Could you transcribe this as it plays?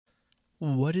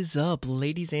What is up,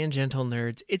 ladies and gentle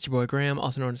nerds? It's your boy Graham,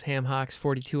 also known as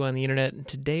HamHawks42 on the internet, and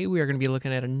today we are going to be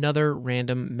looking at another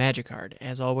random magic card.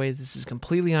 As always, this is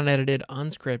completely unedited,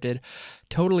 unscripted,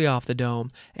 totally off the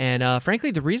dome, and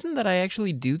frankly, the reason that I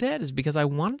actually do that is because I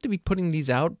wanted to be putting these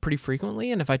out pretty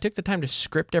frequently, and if I took the time to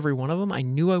script every one of them, I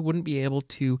knew I wouldn't be able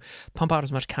to pump out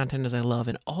as much content as I love,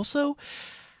 and also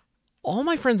all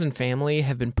my friends and family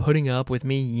have been putting up with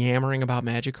me yammering about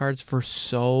magic cards for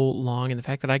so long, and the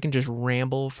fact that I can just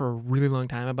ramble for a really long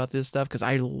time about this stuff because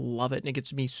I love it and it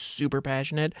gets me super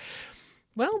passionate.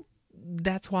 Well,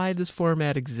 that's why this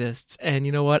format exists. And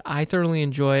you know what? I thoroughly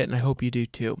enjoy it and I hope you do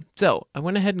too. So I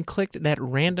went ahead and clicked that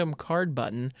random card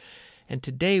button. And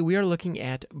today we are looking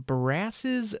at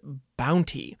Brass's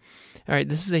Bounty. All right,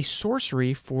 this is a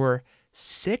sorcery for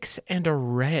 6 and a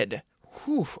red.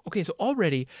 Whew. Okay, so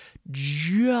already,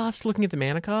 just looking at the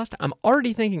mana cost, I'm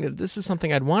already thinking that this is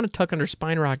something I'd want to tuck under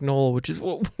Spinerock Knoll, which is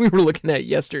what we were looking at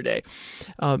yesterday,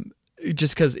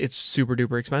 just because it's super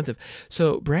duper expensive.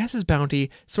 So Brass's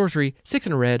Bounty, sorcery, 6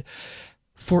 and a red.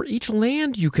 For each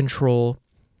land you control,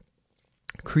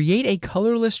 create a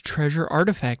colorless treasure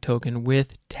artifact token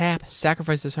with tap,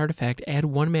 sacrifice this artifact, add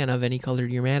 1 mana of any color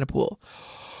to your mana pool.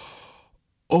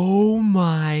 Oh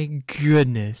my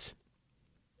goodness.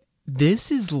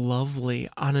 This is lovely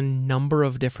on a number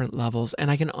of different levels,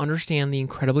 and I can understand the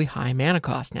incredibly high mana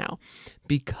cost now,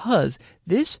 because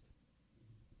this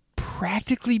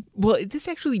this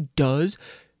actually does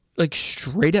like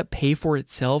straight up pay for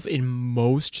itself in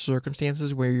most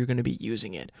circumstances where you're going to be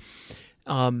using it.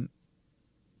 Oh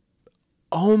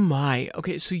my.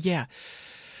 Okay, so yeah.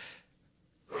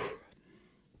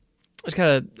 I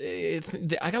got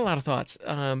a lot of thoughts.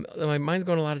 My mind's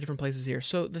going a lot of different places here.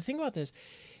 So the thing about this,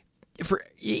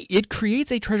 it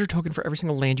creates a treasure token for every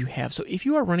single land you have. So if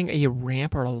you are running a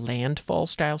ramp or a landfall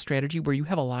style strategy where you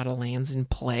have a lot of lands in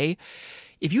play,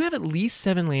 if you have at least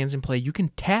 7 lands in play, you can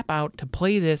tap out to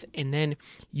play this, and then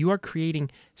you are creating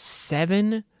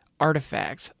 7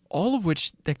 artifacts, all of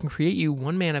which that can create you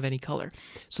 1 mana of any color.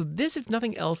 So this, if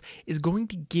nothing else, is going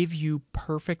to give you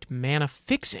perfect mana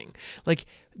fixing. Like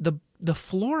the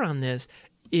floor on this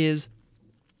is,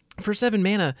 for 7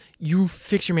 mana, you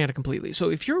fix your mana completely. So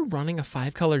if you're running a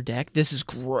 5-color deck, this is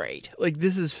great. Like,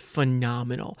 this is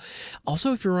phenomenal.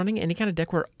 Also, if you're running any kind of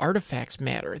deck where artifacts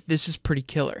matter, this is pretty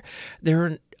killer.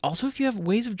 Also, if you have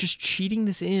ways of just cheating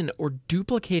this in or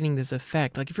duplicating this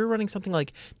effect, like if you're running something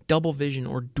like double vision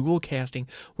or dual casting,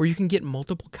 where you can get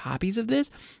multiple copies of this,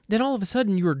 then all of a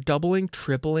sudden you are doubling,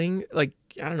 tripling, like,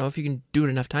 I don't know if you can do it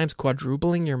enough times,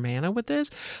 quadrupling your mana with this.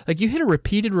 Like, you hit a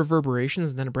repeated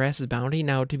reverberations and then a Brass's Bounty.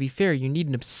 Now, to be fair, you need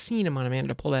an obscene amount of mana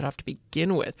to pull that off to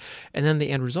begin with. And then the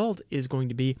end result is going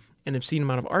to be an obscene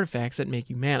amount of artifacts that make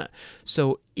you mana.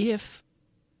 So if,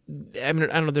 I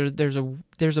mean, I don't know,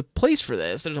 there's a place for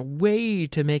this. There's a way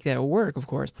to make that work, of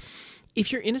course.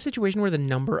 If you're in a situation where the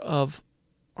number of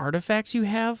artifacts you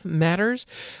have matters,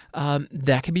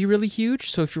 that could be really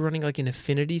huge. So if you're running like an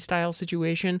affinity style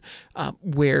situation,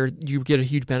 where you get a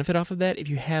huge benefit off of that, if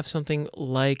you have something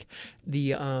like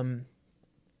the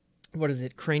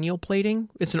cranial plating,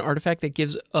 it's an artifact that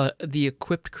gives the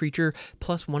equipped creature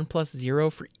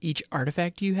 +1/+0 for each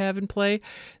artifact you have in play,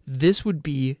 this would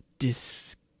be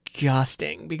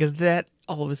disgusting, because that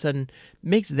all of a sudden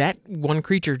makes that one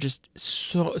creature just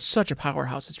such a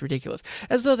powerhouse. It's ridiculous.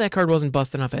 As though that card wasn't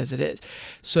bust enough as it is.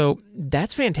 So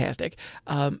that's fantastic.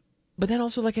 But then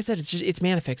also, like I said, it's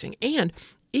mana fixing. And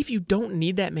if you don't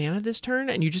need that mana this turn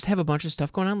and you just have a bunch of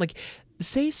stuff going on, like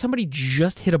say somebody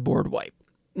just hit a board wipe,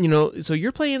 so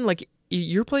you're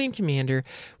playing Commander,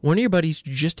 one of your buddies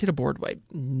just hit a board wipe.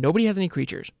 Nobody has any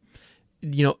creatures.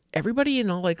 Everybody in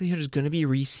all likelihood is going to be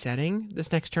resetting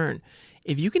this next turn.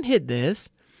 If you can hit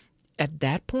this at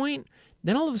that point,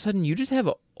 then all of a sudden you just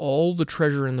have all the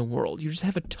treasure in the world. You just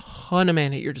have a ton of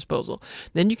mana at your disposal.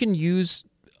 Then you can use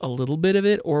a little bit of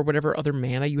it or whatever other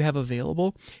mana you have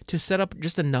available to set up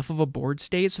just enough of a board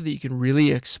state so that you can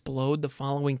really explode the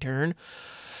following turn.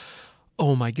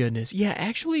 Oh my goodness. Yeah,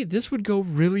 actually, this would go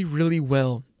really, really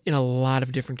well in a lot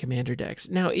of different Commander decks.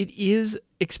 Now, it is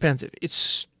expensive. It's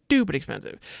stupid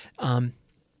expensive.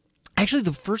 Actually,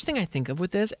 the first thing I think of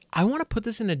with this, I want to put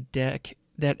this in a deck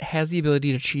that has the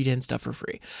ability to cheat in stuff for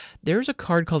free. There's a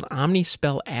card called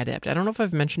Omnispell Adept. I don't know if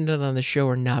I've mentioned it on the show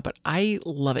or not, but I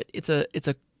love it. It's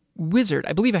a wizard.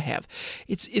 I believe I have.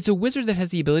 It's a wizard that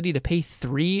has the ability to pay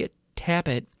 3, tap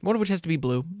it, one of which has to be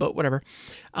blue, but whatever.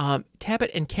 Tap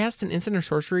it and cast an instant or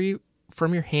sorcery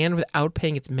from your hand without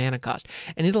paying its mana cost.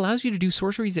 And it allows you to do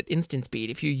sorceries at instant speed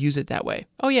if you use it that way.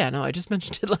 Oh yeah, no, I just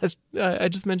mentioned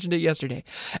it yesterday.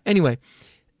 Anyway,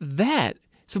 that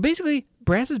So basically,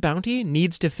 Brass's Bounty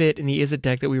needs to fit in the Izzet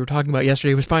deck that we were talking about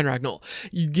yesterday with Spine Null.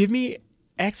 You give me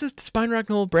access to Spine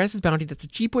Null, Brass's Bounty. That's a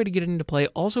cheap way to get it into play.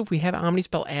 Also, if we have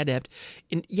Omnispell Adept,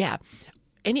 and yeah,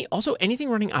 anything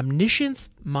running Omniscience,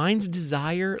 Mind's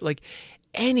Desire, like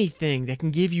anything that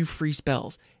can give you free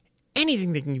spells.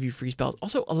 Anything that can give you free spells.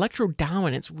 Also, Electro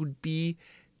Dominance would be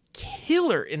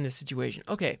killer in this situation.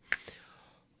 Okay.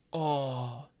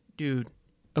 Oh, dude.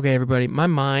 Okay, everybody. My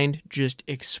mind just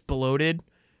exploded.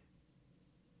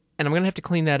 And I'm going to have to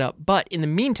clean that up. But in the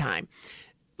meantime,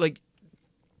 like,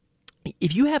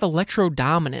 if you have Electro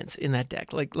Dominance in that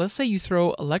deck, like, let's say you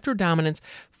throw Electro Dominance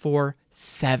for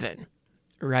 7,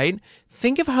 right?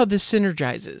 Think of how this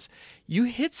synergizes. You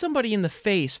hit somebody in the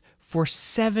face for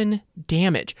 7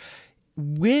 damage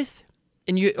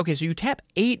so you tap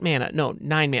 8 mana. No,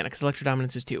 9 mana, because Electro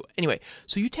Dominance is 2. Anyway,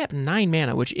 so you tap 9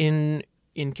 mana, which in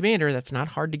Commander, that's not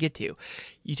hard to get to.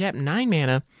 You tap 9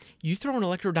 mana, you throw an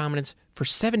Electro Dominance for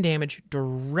 7 damage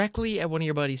directly at one of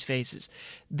your buddies' faces.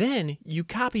 Then you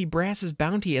copy Brass's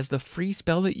Bounty as the free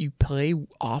spell that you play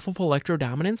off of Electro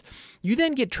Dominance. You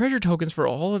then get treasure tokens for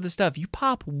all of the stuff. You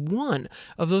pop 1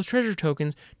 of those treasure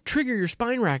tokens, trigger your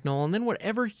Spine Null, and then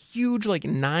whatever huge, like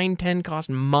 9-10 cost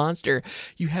monster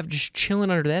you have just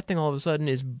chilling under that thing all of a sudden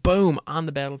is boom on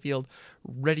the battlefield,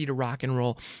 ready to rock and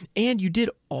roll. And you did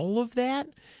all of that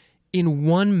in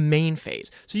one main phase.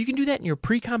 So you can do that in your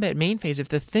pre-combat main phase. If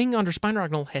the thing under Spine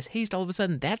Null has haste, all of a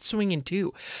sudden that's swinging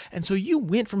too. And so you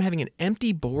went from having an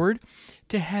empty board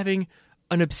to having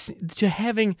I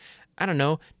don't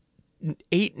know,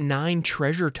 8-9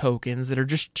 treasure tokens that are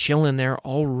just chilling there,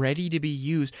 all ready to be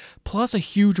used, plus a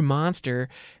huge monster.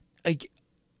 Like,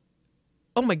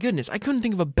 oh my goodness, I couldn't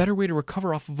think of a better way to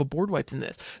recover off of a board wipe than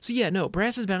this. So yeah, no,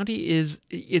 Brass's Bounty is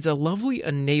a lovely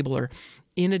enabler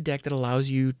in a deck that allows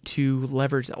you to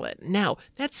leverage that. Now,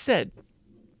 that said,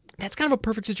 that's kind of a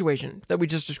perfect situation that we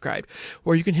just described,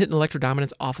 where you can hit an Electro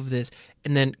Dominance off of this,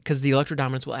 and then, because the Electro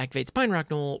Dominance will activate Spine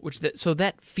Null, so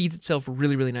that feeds itself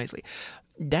really, really nicely.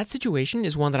 That situation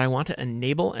is one that I want to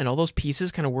enable, and all those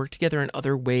pieces kind of work together in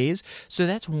other ways. So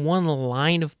that's one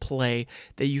line of play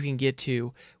that you can get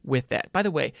to with that. By the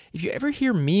way, if you ever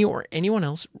hear me or anyone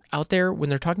else out there when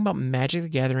they're talking about Magic the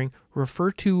Gathering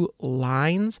refer to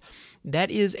lines,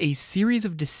 that is a series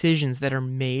of decisions that are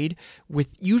made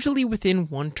usually within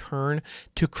one turn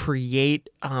to create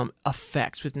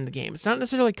effects within the game. It's not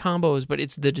necessarily combos, but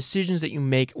it's the decisions that you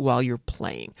make while you're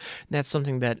playing. And that's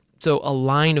something so a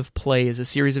line of play is a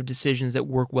series of decisions that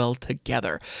work well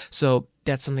together. So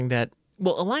that's something that,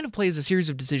 a line of play is a series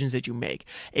of decisions that you make.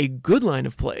 A good line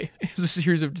of play is a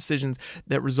series of decisions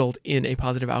that result in a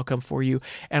positive outcome for you.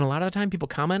 And a lot of the time people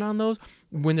comment on those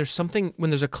when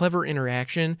there's a clever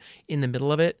interaction in the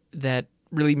middle of it that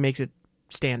really makes it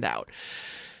stand out.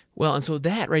 Well, and so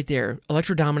that right there,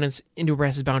 Electro Dominance into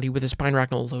Brass's Bounty with a Spine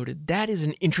Null loaded, that is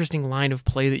an interesting line of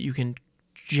play that you can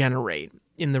generate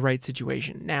in the right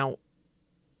situation. Now,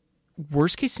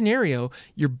 worst case scenario,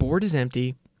 your board is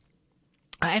empty.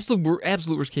 Absolute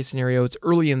worst case scenario, it's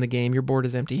early in the game, your board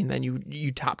is empty, and then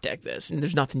you top deck this, and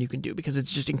there's nothing you can do because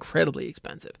it's just incredibly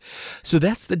expensive. So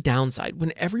that's the downside.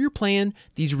 Whenever you're playing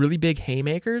these really big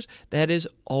haymakers, that is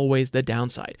always the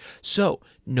downside. So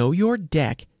know your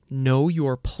deck, know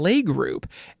your play group,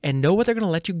 and know what they're going to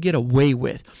let you get away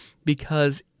with.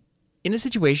 Because in a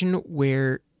situation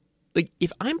where, like,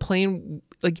 if I'm playing,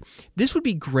 like, this would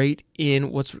be great in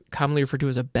what's commonly referred to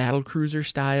as a battle cruiser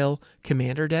style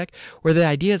commander deck, where the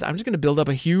idea is I'm just going to build up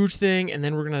a huge thing, and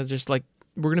then we're going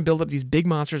to build up these big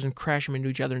monsters and crash them into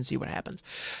each other and see what happens.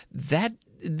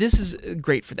 This is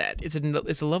great for that.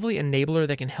 It's a lovely enabler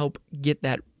that can help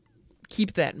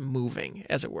keep that moving,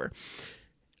 as it were.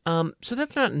 So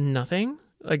that's not nothing.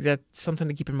 Like, that's something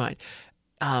to keep in mind.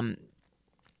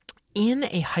 In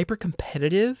a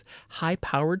hyper-competitive,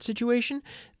 high-powered situation,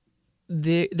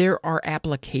 there are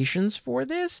applications for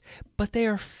this, but they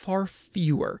are far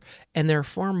fewer. And there are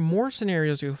far more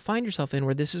scenarios you'll find yourself in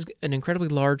where this is an incredibly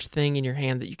large thing in your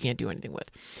hand that you can't do anything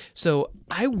with. So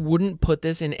I wouldn't put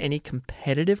this in any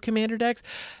competitive commander decks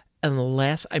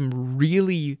unless I'm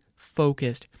really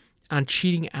focused on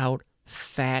cheating out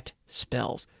fat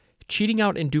spells. Cheating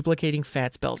out and duplicating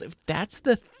fat spells. If that's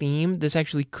the theme, this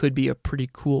actually could be a pretty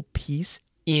cool piece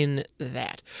in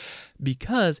that.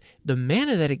 Because the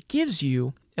mana that it gives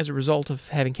you as a result of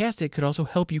having cast it could also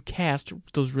help you cast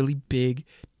those really big,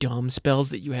 dumb spells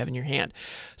that you have in your hand.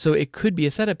 So it could be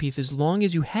a setup piece as long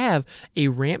as you have a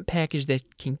ramp package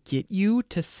that can get you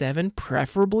to 7,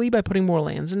 preferably by putting more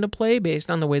lands into play based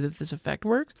on the way that this effect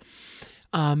works.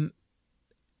 And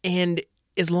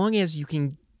as long as you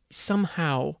can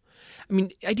somehow, I mean,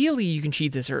 ideally you can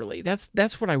cheat this early.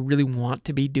 That's what I really want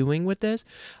to be doing with this.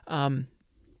 Actually,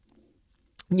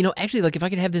 like if I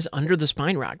could have this under the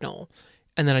Spine Rock Knoll,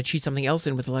 and then I cheat something else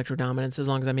in with Electro Dominance as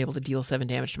long as I'm able to deal 7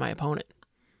 damage to my opponent.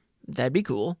 That'd be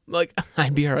cool. Like,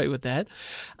 I'd be all right with that.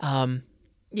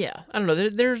 Yeah, I don't know.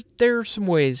 There's some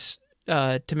ways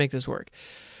to make this work.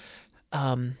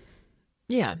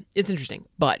 Yeah, it's interesting.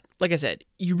 But, like I said,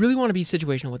 you really want to be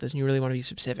situational with this, and you really want to be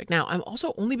specific. Now, I've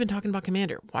also only been talking about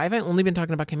Commander. Why have I only been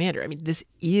talking about Commander? This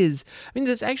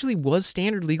actually was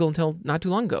standard legal until not too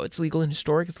long ago. It's legal in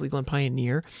Historic, it's legal in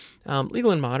Pioneer,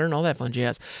 legal in Modern, all that fun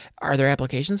jazz. Are there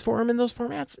applications for them in those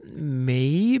formats?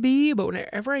 Maybe, but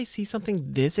whenever I see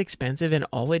something this expensive and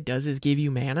all it does is give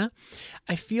you mana,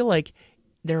 I feel like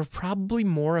there are probably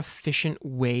more efficient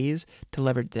ways to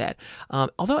leverage that.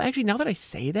 Although, actually, now that I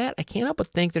say that, I can't help but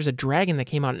think there's a dragon that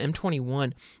came out in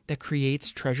M21 that creates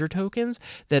treasure tokens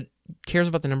that cares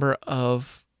about the number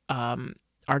of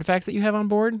artifacts that you have on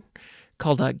board,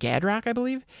 called Gadrock, I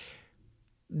believe.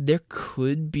 There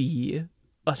could be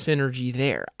a synergy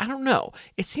there. I don't know.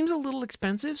 It seems a little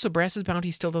expensive, so Brass's Bounty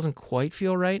still doesn't quite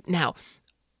feel right. Now,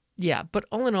 yeah, but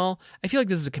all in all, I feel like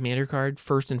this is a Commander card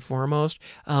first and foremost,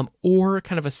 or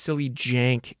kind of a silly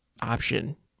jank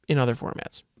option in other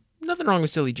formats. Nothing wrong with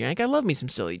silly jank. I love me some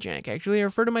silly jank. Actually, I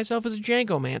refer to myself as a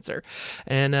jankomancer.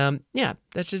 And yeah,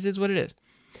 that just is what it is.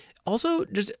 Also,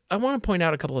 I want to point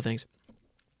out a couple of things.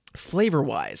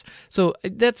 Flavor-wise. So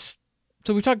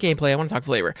we've talked gameplay. I want to talk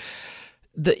flavor.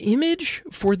 The image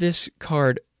for this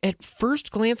card at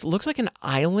first glance looks like an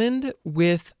island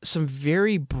with some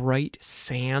very bright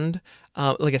sand,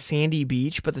 like a sandy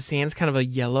beach, but the sand's kind of a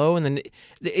yellow, and then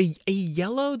a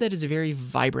yellow that is very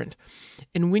vibrant.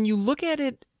 And when you look at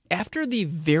it after the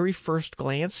very first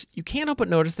glance, you can't help but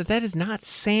notice that is not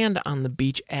sand on the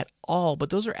beach at all,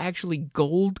 but those are actually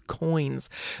gold coins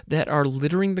that are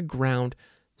littering the ground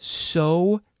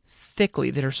so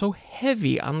thickly, that are so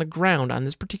heavy on the ground on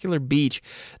this particular beach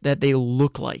that they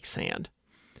look like sand.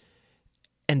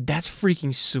 And that's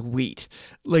freaking sweet.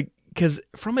 Like, because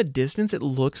from a distance, it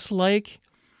looks like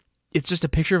it's just a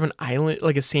picture of an island,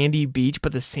 like a sandy beach,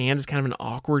 but the sand is kind of an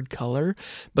awkward color.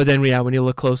 But then, yeah, when you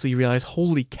look closely, you realize,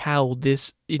 holy cow,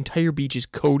 this entire beach is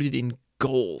coated in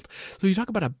gold. So you talk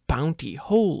about a bounty.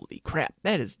 Holy crap.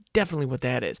 That is definitely what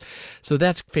that is. So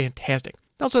that's fantastic.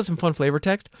 It also has some fun flavor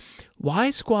text.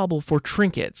 Why squabble for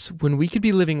trinkets when we could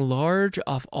be living large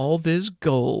off all this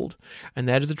gold? And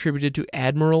that is attributed to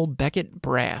Admiral Beckett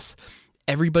Brass,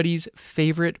 everybody's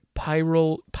favorite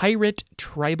pirate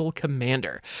tribal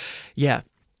commander. Yeah,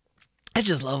 that's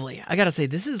just lovely. I gotta say,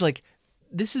 this is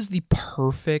the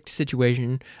perfect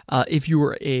situation if you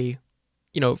were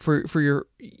for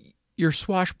your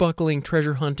swashbuckling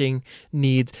treasure hunting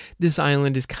needs. This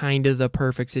island is kind of the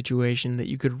perfect situation that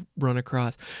you could run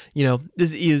across.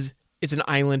 It's an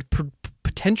island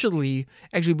potentially.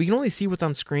 Actually, we can only see what's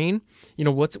on screen.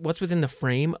 What's within the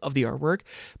frame of the artwork,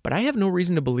 but I have no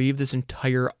reason to believe this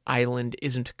entire island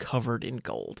isn't covered in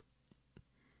gold.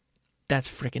 That's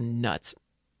freaking nuts.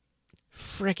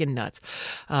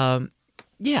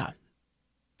 Yeah.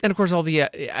 And of course,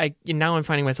 now I'm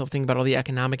finding myself thinking about all the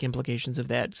economic implications of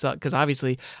that. So, because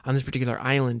obviously on this particular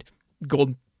island,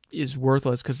 gold is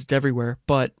worthless because it's everywhere.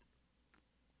 But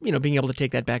being able to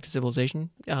take that back to civilization,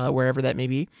 wherever that may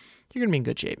be, you're gonna be in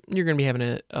good shape. You're gonna be having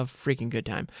a freaking good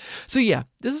time. So yeah,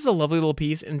 this is a lovely little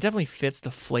piece, and it definitely fits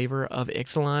the flavor of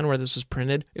Ixalan where this was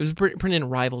printed. It was printed in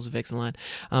Rivals of Ixalan.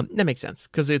 That makes sense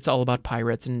because it's all about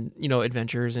pirates and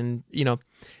adventures and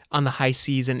on the high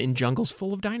seas and in jungles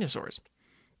full of dinosaurs.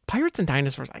 Pirates and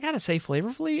dinosaurs, I gotta say,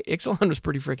 flavorfully, Ixalan was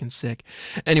pretty freaking sick.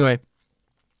 Anyway,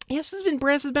 yes, this has been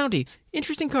Brass's Bounty.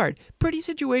 Interesting card. Pretty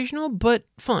situational, but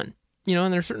fun.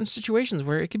 And there are certain situations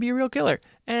where it could be a real killer,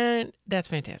 and that's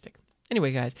fantastic.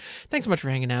 Anyway, guys, thanks so much for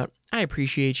hanging out. I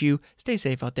appreciate you. Stay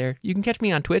safe out there. You can catch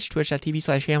me on Twitch,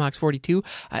 twitch.tv/hamhawks42.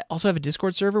 I also have a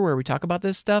Discord server where we talk about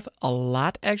this stuff a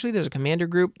lot, actually. There's a Commander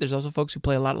group. There's also folks who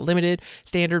play a lot of Limited,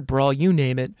 Standard, Brawl, you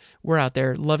name it. We're out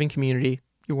there, loving community.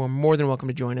 You are more than welcome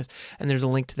to join us, and there's a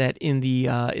link to that in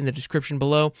the description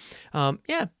below.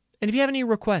 Yeah, and if you have any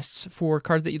requests for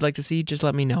cards that you'd like to see, just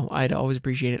let me know. I'd always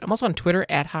appreciate it. I'm also on Twitter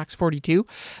 @Hawks42.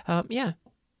 Yeah,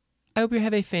 I hope you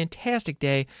have a fantastic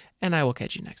day, and I will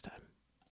catch you next time.